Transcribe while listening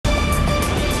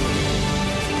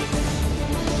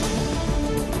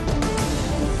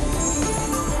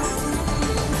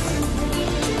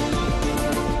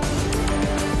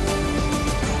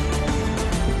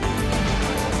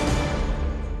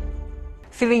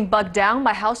Feeling bogged down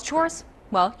by house chores?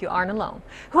 Well, you aren't alone.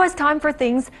 Who has time for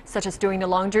things such as doing the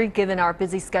laundry given our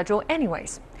busy schedule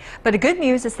anyways? But the good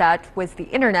news is that with the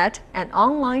internet and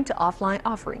online to offline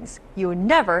offerings, you will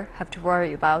never have to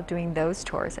worry about doing those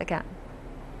chores again.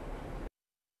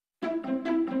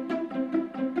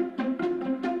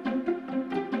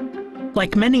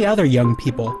 Like many other young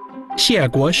people, Xie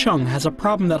Guosheng has a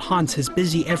problem that haunts his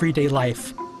busy everyday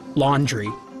life: laundry.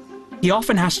 He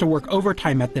often has to work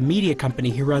overtime at the media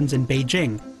company he runs in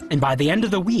Beijing, and by the end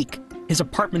of the week, his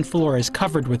apartment floor is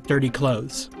covered with dirty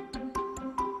clothes.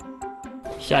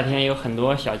 I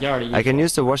can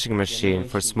use the washing machine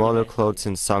for smaller clothes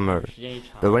in summer,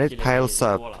 but when it piles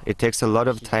up, it takes a lot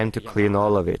of time to clean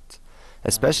all of it.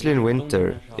 Especially in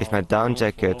winter, if my down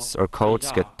jackets or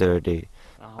coats get dirty,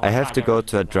 I have to go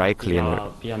to a dry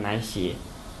cleaner.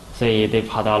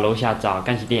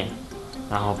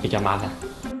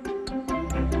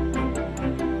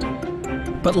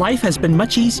 But life has been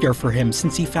much easier for him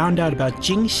since he found out about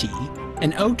Jingxi,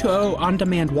 an O2O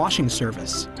on-demand washing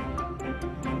service.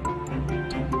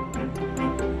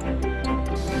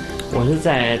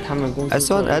 I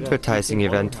saw an advertising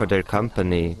event for their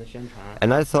company,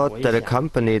 and I thought that a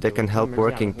company that can help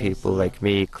working people like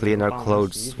me clean our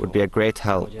clothes would be a great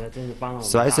help.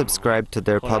 So I subscribed to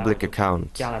their public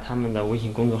account.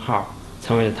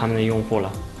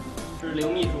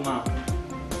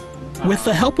 With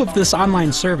the help of this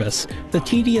online service, the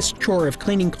tedious chore of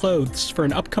cleaning clothes for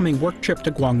an upcoming work trip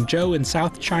to Guangzhou in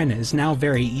South China is now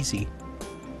very easy.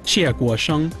 Xie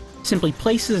Guosheng simply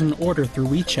places an order through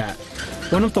WeChat.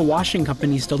 One of the washing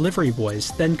company's delivery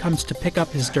boys then comes to pick up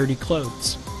his dirty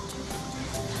clothes.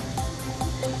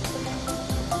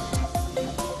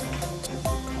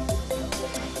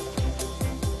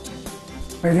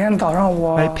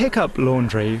 I pick up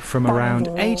laundry from around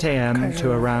 8 a.m.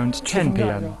 to around 10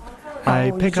 p.m.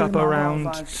 I pick up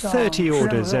around 30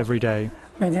 orders every day.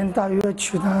 Li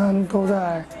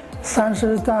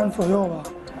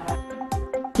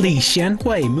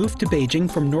Xianhui moved to Beijing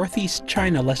from northeast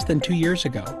China less than 2 years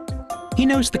ago. He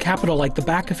knows the capital like the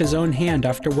back of his own hand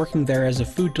after working there as a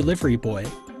food delivery boy.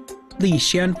 Li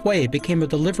Xianhui became a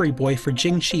delivery boy for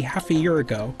Jingxi half a year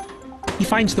ago. He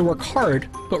finds the work hard,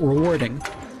 but rewarding.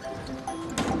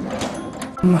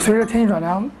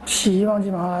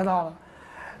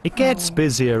 It gets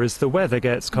busier as the weather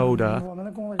gets colder.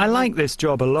 I like this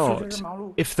job a lot.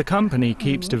 If the company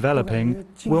keeps developing,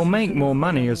 we'll make more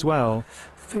money as well.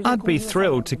 I'd be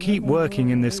thrilled to keep working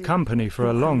in this company for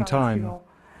a long time.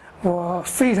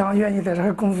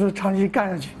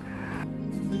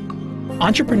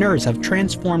 Entrepreneurs have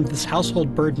transformed this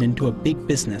household burden into a big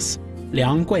business.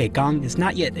 Liang Guigang is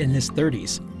not yet in his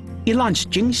 30s. He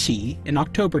launched Jingxi in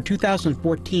October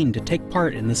 2014 to take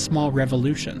part in this small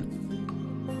revolution.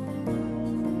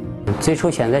 I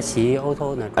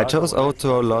chose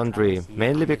O2O laundry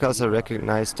mainly because I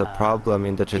recognized a problem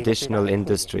in the traditional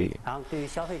industry.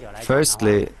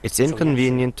 Firstly, it's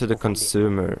inconvenient to the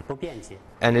consumer,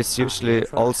 and it's usually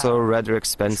also rather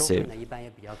expensive.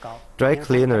 Dry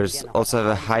cleaners also have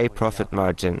a high profit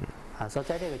margin.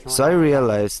 So I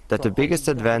realized that the biggest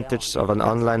advantage of an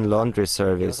online laundry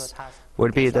service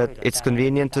would be that it's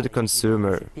convenient to the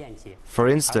consumer. For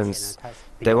instance,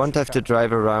 they won't have to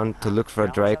drive around to look for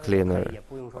a dry cleaner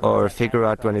or figure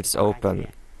out when it's open.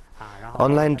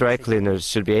 Online dry cleaners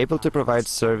should be able to provide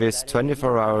service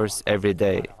 24 hours every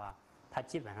day.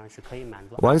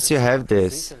 Once you have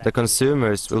this, the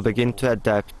consumers will begin to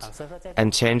adapt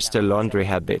and change their laundry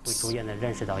habits.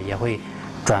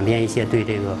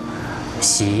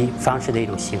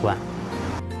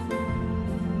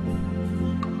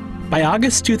 By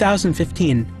August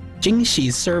 2015,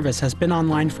 Jingxi's service has been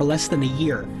online for less than a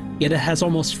year, yet it has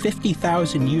almost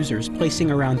 50,000 users placing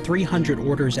around 300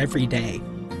 orders every day.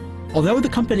 Although the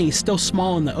company is still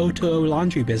small in the O2O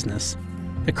laundry business,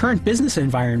 the current business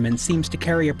environment seems to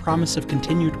carry a promise of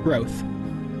continued growth.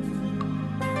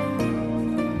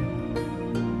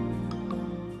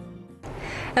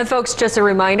 And folks, just a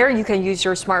reminder, you can use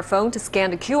your smartphone to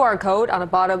scan the QR code on the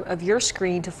bottom of your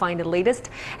screen to find the latest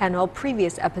and all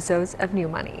previous episodes of New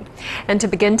Money. And to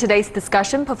begin today's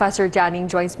discussion, Professor Jia Ning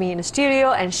joins me in the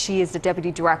studio, and she is the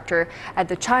Deputy Director at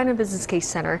the China Business Case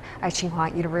Center at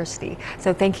Tsinghua University.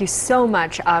 So thank you so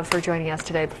much for joining us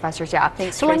today, Professor Jia.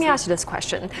 Thanks, so let me ask you this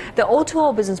question. The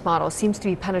O2O business model seems to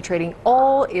be penetrating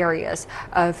all areas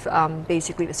of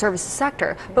basically the services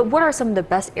sector, but what are some of the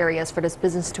best areas for this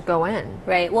business to go in?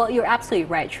 Right. Right. Well, you're absolutely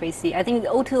right, Tracy. I think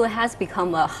O2O has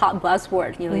become a hot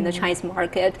buzzword, in the Chinese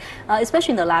market,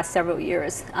 especially in the last several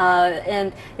years.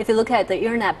 And if you look at the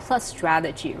Internet Plus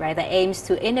strategy, right, that aims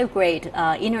to integrate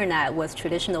Internet with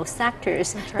traditional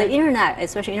sectors, the Internet,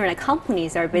 especially Internet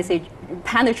companies, are basically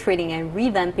penetrating and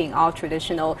revamping all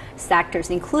traditional sectors,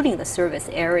 including the service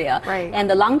area. Right. And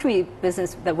the laundry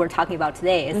business that we're talking about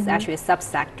today is actually a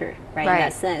subsector, right, in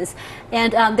that sense.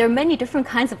 And there are many different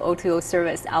kinds of O2O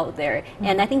service out there,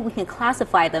 and I think we can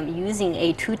classify them using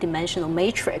a two-dimensional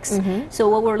matrix. So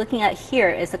what we're looking at here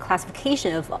is a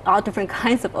classification of all different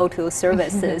kinds of O2O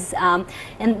services.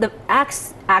 And the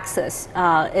x-axis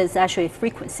is actually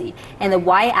frequency, and the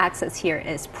y-axis here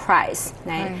is price.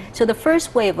 Right? So the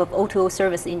first wave of O2O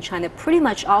service in China pretty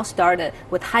much all started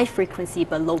with high frequency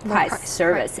but low price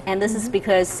service. And this is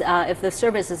because if the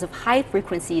service is of high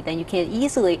frequency, then you can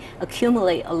easily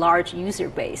accumulate a large user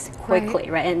base quickly,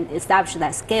 right, and establish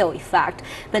that scale effect.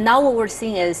 But now what we're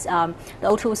seeing is the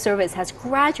O2O service has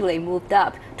gradually moved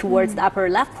up towards the upper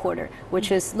left quarter,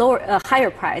 which is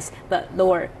higher price but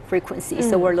lower frequency.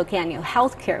 So we're looking at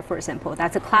healthcare, for example.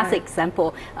 That's a classic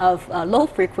example of low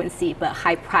frequency but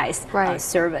high price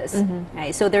service.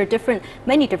 Right? So there are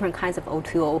many different kinds of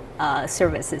O2O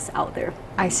services out there.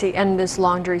 I see. And this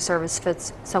laundry service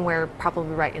fits somewhere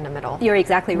probably right in the middle. You're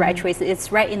exactly right, Tracy.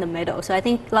 It's right in the middle. So I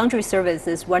think laundry service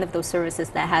is one of those services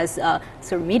that has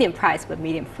sort of medium price but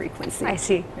medium frequency. I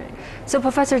see. Right. So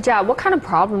Professor Jia, what kind of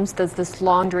problems does this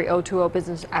laundry O2O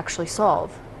business actually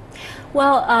solve?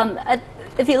 Well,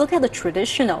 if you look at the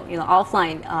traditional,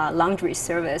 offline laundry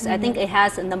service, I think it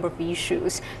has a number of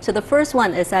issues. So the first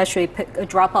one is actually a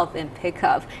drop-off and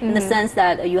pickup, in the sense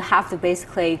that you have to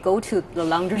basically go to the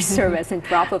laundry service and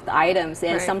drop off the items,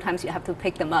 and sometimes you have to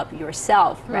pick them up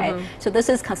yourself, right? So this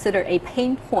is considered a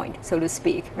pain point, so to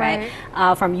speak, right?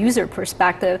 From user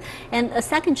perspective. And a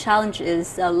second challenge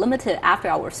is limited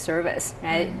after-hour service,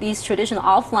 right? These traditional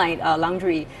offline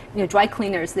laundry, dry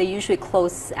cleaners, they usually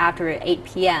close after 8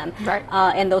 p.m. Right.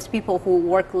 And those people who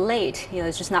work late,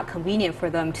 it's just not convenient for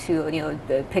them to,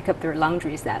 pick up their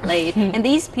laundries that late. And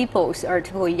these people are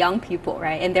typically young people,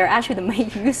 right? And they're actually the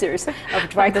main users of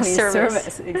dry cleaning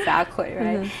service. Exactly,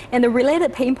 right? And the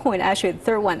related pain point, actually, the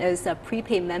third one is a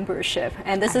prepaid membership.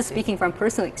 And this is speaking from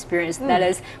personal experience. That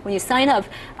is, when you sign up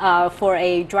for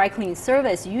a dry cleaning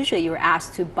service, usually you're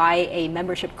asked to buy a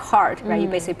membership card, right? You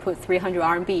basically put 300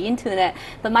 RMB into it.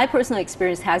 But my personal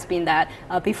experience has been that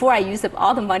before I use up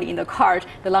all the money in the card,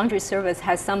 the laundry service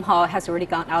has already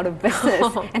gone out of business,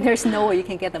 and there's no way you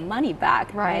can get the money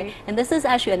back, right? And this is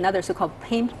actually another so-called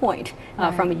pain point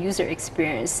from a user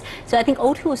experience. So I think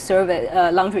O2O service,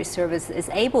 laundry service, is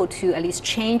able to at least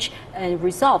change and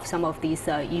resolve some of these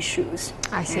issues.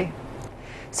 I see.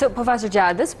 So, Professor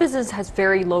Jia, this business has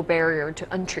very low barrier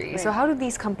to entry. So how do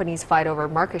these companies fight over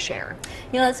market share?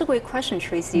 That's a great question,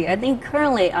 Tracy. I think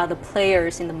currently the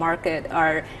players in the market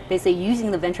are basically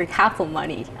using the venture capital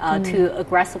money to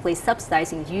aggressively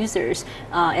subsidizing users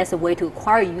as a way to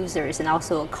acquire users and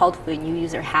also cultivate new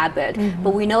user habit.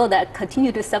 But we know that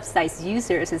continue to subsidize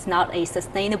users is not a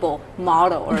sustainable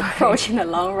model or approach in the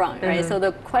long run, right? So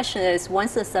the question is,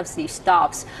 once the subsidy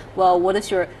stops, well, what is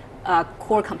your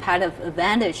core competitive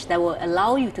advantage that will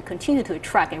allow you to continue to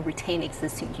attract and retain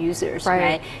existing users,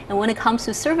 right? And when it comes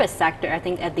to service sector, I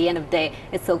think at the end of the day,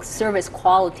 it's the service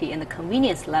quality and the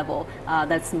convenience level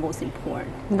that's the most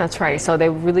important. That's right. So they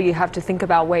really have to think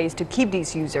about ways to keep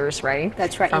these users, right?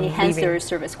 That's right. And enhance their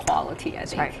service quality, I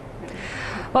think. Right.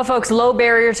 Well, folks, low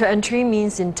barrier to entry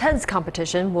means intense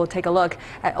competition. We'll take a look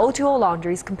at O2O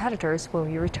Laundry's competitors when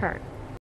we return.